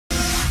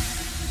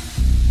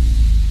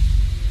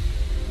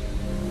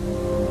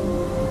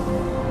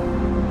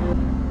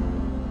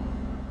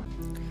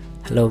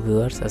Hello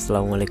viewers,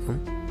 আসসালামু আলাইকুম।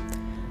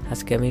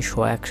 আজকে আমি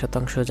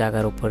 100%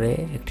 জায়গার উপরে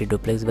একটি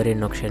ডুপ্লেক্স বাড়ির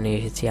নকশা নিয়ে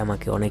এসেছি।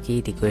 আমাকে অনেকেই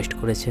রিকোয়েস্ট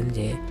করেছেন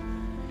যে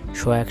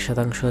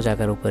 100%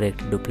 জায়গার উপরে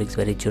একটি ডুপ্লেক্স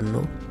বাড়ির জন্য।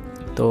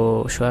 তো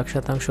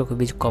 100%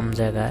 খুবই কম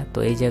জায়গা, তো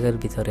এই জায়গার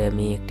ভিতরে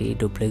আমি একটি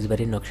ডুপ্লেক্স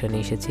বাড়ির নকশা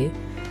নিয়ে এসেছি।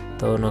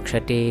 তো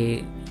নকশাটি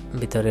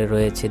ভিতরে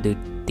রয়েছে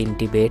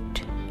তিনটি বেড,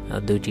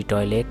 2টি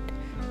টয়লেট,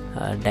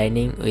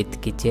 ডাইনিং উইথ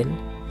কিচেন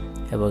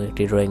এবং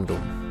একটি ড্রয়িং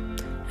রুম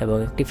এবং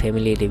একটি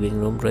ফ্যামিলি লিভিং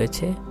রুম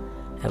রয়েছে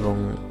এবং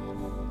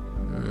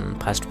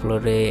ফার্স্ট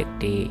ফ্লোরে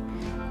একটি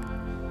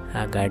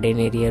গার্ডেন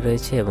এরিয়া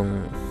রয়েছে এবং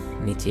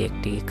নিচে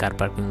একটি কার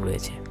পার্কিং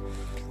রয়েছে।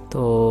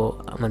 তো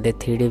আমাদের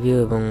 3D ভিউ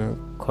এবং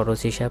খরচ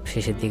হিসাব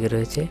শেষের দিকে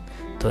রয়েছে।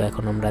 তো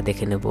এখন আমরা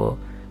দেখে নেব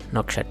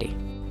নকশাটি।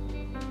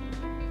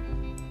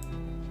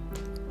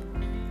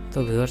 তো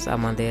ভিউয়ার্স,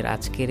 আমাদের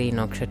আজকের এই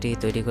নকশাটি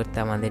তৈরি করতে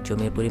আমাদের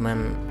জমির পরিমাণ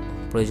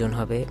প্রয়োজন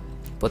হবে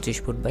 25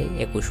 ফুট বাই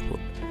 21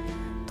 ফুট।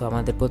 তো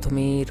আমাদের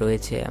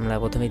আমরা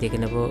প্রথমেই দেখে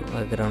নেব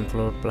গ্রাউন্ড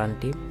ফ্লোর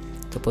প্ল্যানটি।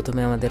 তো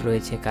প্রথমে আমাদের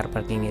রয়েছে কার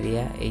পার্কিং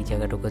এরিয়া, এই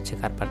জায়গাটুকু হচ্ছে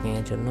কার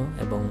পার্কিংয়ের জন্য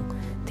এবং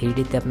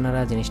 3Dতে আপনারা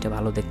জিনিসটা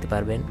ভালো দেখতে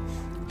পারবেন।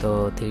 তো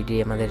 3D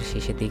আমাদের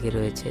শেষের দিকে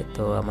রয়েছে।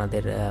 তো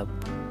আমাদের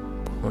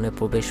ভবনে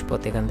প্রবেশ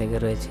পথ এখান থেকে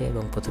রয়েছে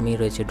এবং প্রথমেই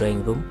রয়েছে drawing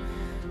room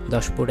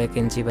 10 foot 1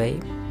 inch by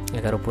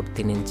 11 foot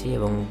 3 ইঞ্চি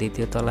এবং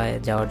দ্বিতীয় তলায়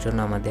যাওয়ার জন্য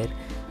আমাদের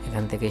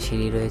এখান থেকে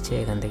সিঁড়ি রয়েছে,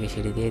 এখান থেকে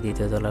সিঁড়ি দিয়ে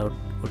দ্বিতীয় তলায়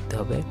উঠতে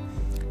হবে।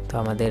 তো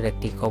আমাদের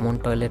একটি কমন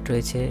টয়লেট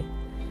রয়েছে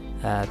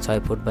 6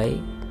 ফুট বাই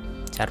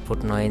 4 ফুট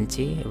 9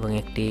 ইঞ্চি এবং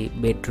একটি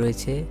বেড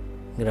রয়েছে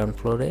গ্রাউন্ড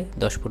ফ্লোরে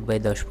 10 ফুট বাই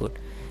 10 ফুট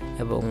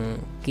এবং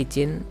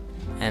কিচেন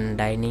অ্যান্ড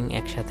ডাইনিং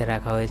একসাথে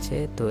রাখা হয়েছে।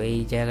 তো এই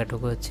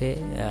জায়গাটুকু হচ্ছে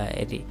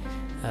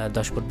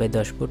 10 ফুট বাই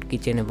 10 ফুট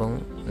কিচেন এবং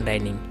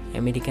ডাইনিং।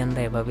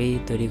 আমেরিকানরা এভাবেই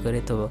তৈরি করে,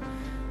 তো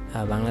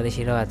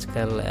বাংলাদেশিরাও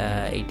আজকাল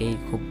এইটাই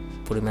খুব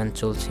পরিমাণ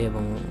চলছে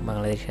এবং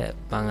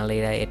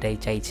বাঙালিরা এটাই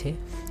চাইছে।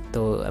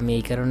 তো আমি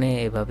এই কারণে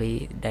এভাবেই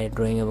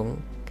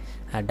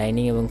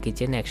ডাইনিং এবং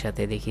কিচেন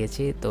একসাথে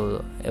দেখিয়েছি। তো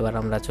এবার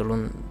আমরা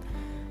চলুন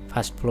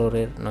ফার্স্ট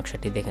ফ্লোরের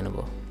নকশাটি দেখে নেব।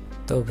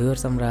 তো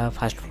ভিউয়ার্স, আমরা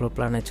ফার্স্ট ফ্লোর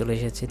প্ল্যানে চলে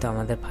এসেছি। তো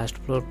আমাদের ফার্স্ট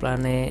ফ্লোর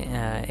প্ল্যানে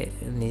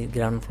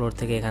গ্রাউন্ড ফ্লোর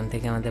থেকে এখান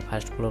থেকে আমাদের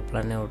ফার্স্ট ফ্লোর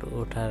প্ল্যানে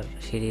ওঠার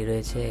সিঁড়ি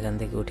রয়েছে। এখান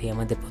থেকে উঠি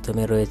আমাদের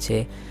প্রথমে রয়েছে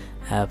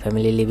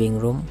family living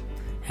room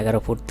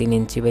 11 foot 3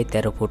 inch by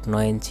 13 foot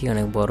 9 ইঞ্চি,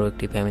 অনেক বড়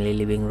একটি ফ্যামিলি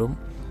লিভিং রুম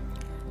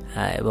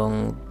এবং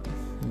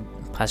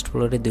ফার্স্ট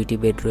ফ্লোরে 2টি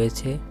বেড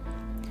রয়েছে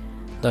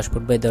 10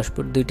 ফুট বাই 10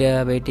 ফুট, 2টা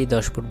বেডই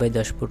 10 ফুট বাই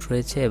 10 ফুট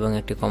রয়েছে এবং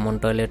একটি কমন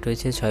টয়লেট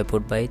রয়েছে 6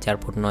 ফুট বাই 4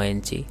 ফুট 9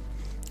 ইঞ্চি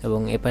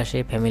এবং এপাশে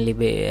ফ্যামিলি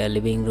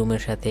লিভিং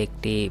রুমের সাথে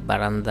একটি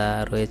বারান্দা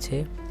রয়েছে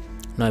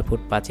 9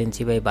 ফুট 5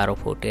 ইঞ্চি বাই 12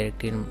 ফুটের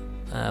একটি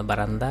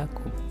বারান্দা,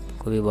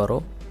 খুবই বড়।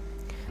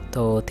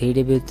 তো 3D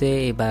ভিউতে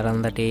এই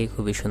বারান্দাটি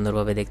খুবই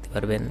সুন্দরভাবে দেখতে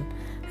পারবেন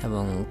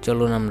এবং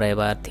চলুন আমরা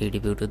এবার 3D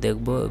ভিউটি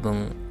দেখব এবং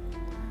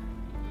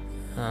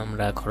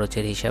আমরা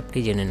খরচের হিসাবটি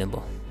জেনে নেব।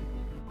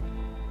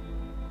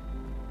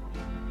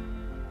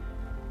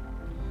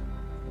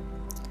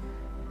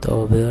 তো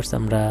ভিউয়ার্স,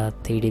 আমরা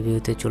 3D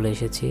ভিউতে চলে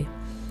এসেছি।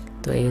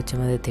 তো এই হচ্ছে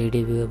আমাদের 3D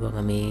ভিউ এবং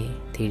আমি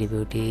 3D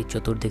ভিউটি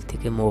চতুর্দিক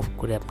থেকে মুভ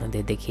করে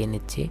আপনাদের দেখিয়ে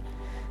নিচ্ছি।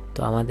 তো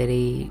আমাদের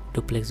এই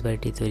ডুপ্লেক্স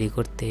বাড়িটি তৈরি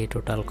করতে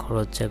টোটাল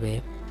খরচ যাবে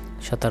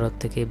 17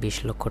 থেকে 20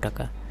 লক্ষ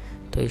টাকা।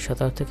 তো এই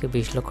 17 থেকে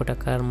 20 লক্ষ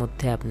টাকার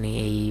মধ্যে আপনি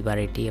এই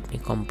বাড়িটি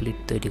কমপ্লিট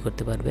তৈরি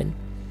করতে পারবেন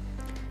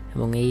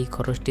এবং এই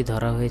খরচটি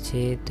ধরা হয়েছে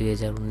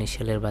 2019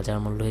 সালের বাজার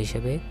মূল্য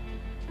হিসেবে।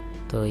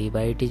 তো এই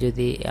বাড়িটি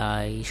যদি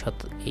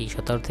এই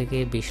 17 থেকে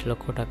 20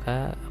 লক্ষ টাকা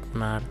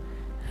আপনার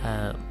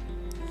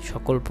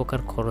সকল প্রকার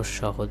খরচ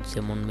সহজ,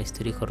 যেমন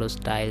মিস্ত্রি খরচ,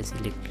 টাইলস,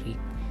 ইলেকট্রিক,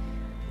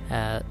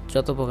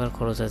 যত প্রকার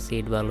খরচ আছে,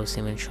 ইট বালু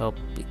সিমেন্ট সব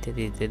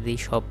ইত্যাদি ইত্যাদি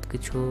সব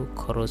কিছু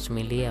খরচ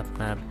মিলিয়ে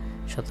আপনার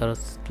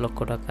 17 লক্ষ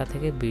টাকা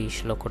থেকে 20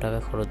 লক্ষ টাকা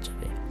খরচ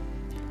যাবে।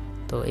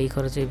 তো এই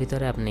খরচের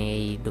ভিতরে আপনি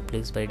এই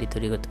ডুপ্লেক্স বাড়িটি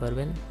তৈরি করতে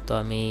পারবেন। তো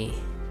আমি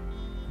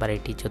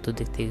বাড়িটি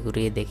চতুর্দিক থেকে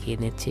ঘুরিয়ে দেখিয়ে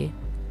নিচ্ছি।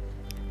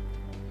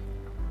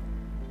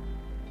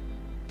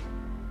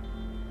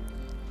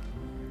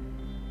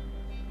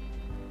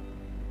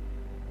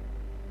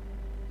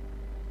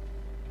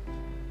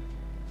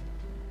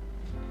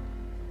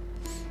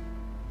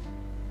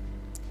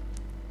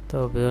 তো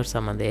ভিউয়ার্স,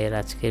 আমাদের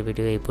আজকের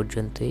ভিডিও এই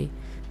পর্যন্তই।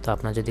 তো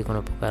আপনার যদি কোনো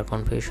প্রকার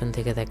কনফিউশন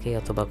থেকে থাকে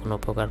অথবা কোনো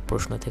প্রকার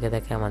প্রশ্ন থেকে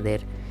থাকে, আমাদের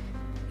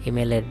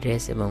ইমেল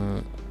অ্যাড্রেস এবং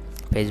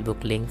ফেসবুক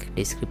লিংক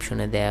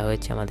ডিসক্রিপশনে দেওয়া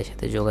হয়েছে, আমাদের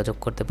সাথে যোগাযোগ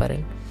করতে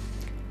পারেন।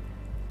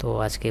 তো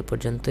আজকে এই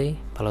পর্যন্তই।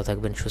 ভালো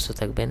থাকবেন, সুস্থ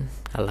থাকবেন।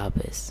 আল্লাহ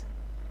হাফেজ।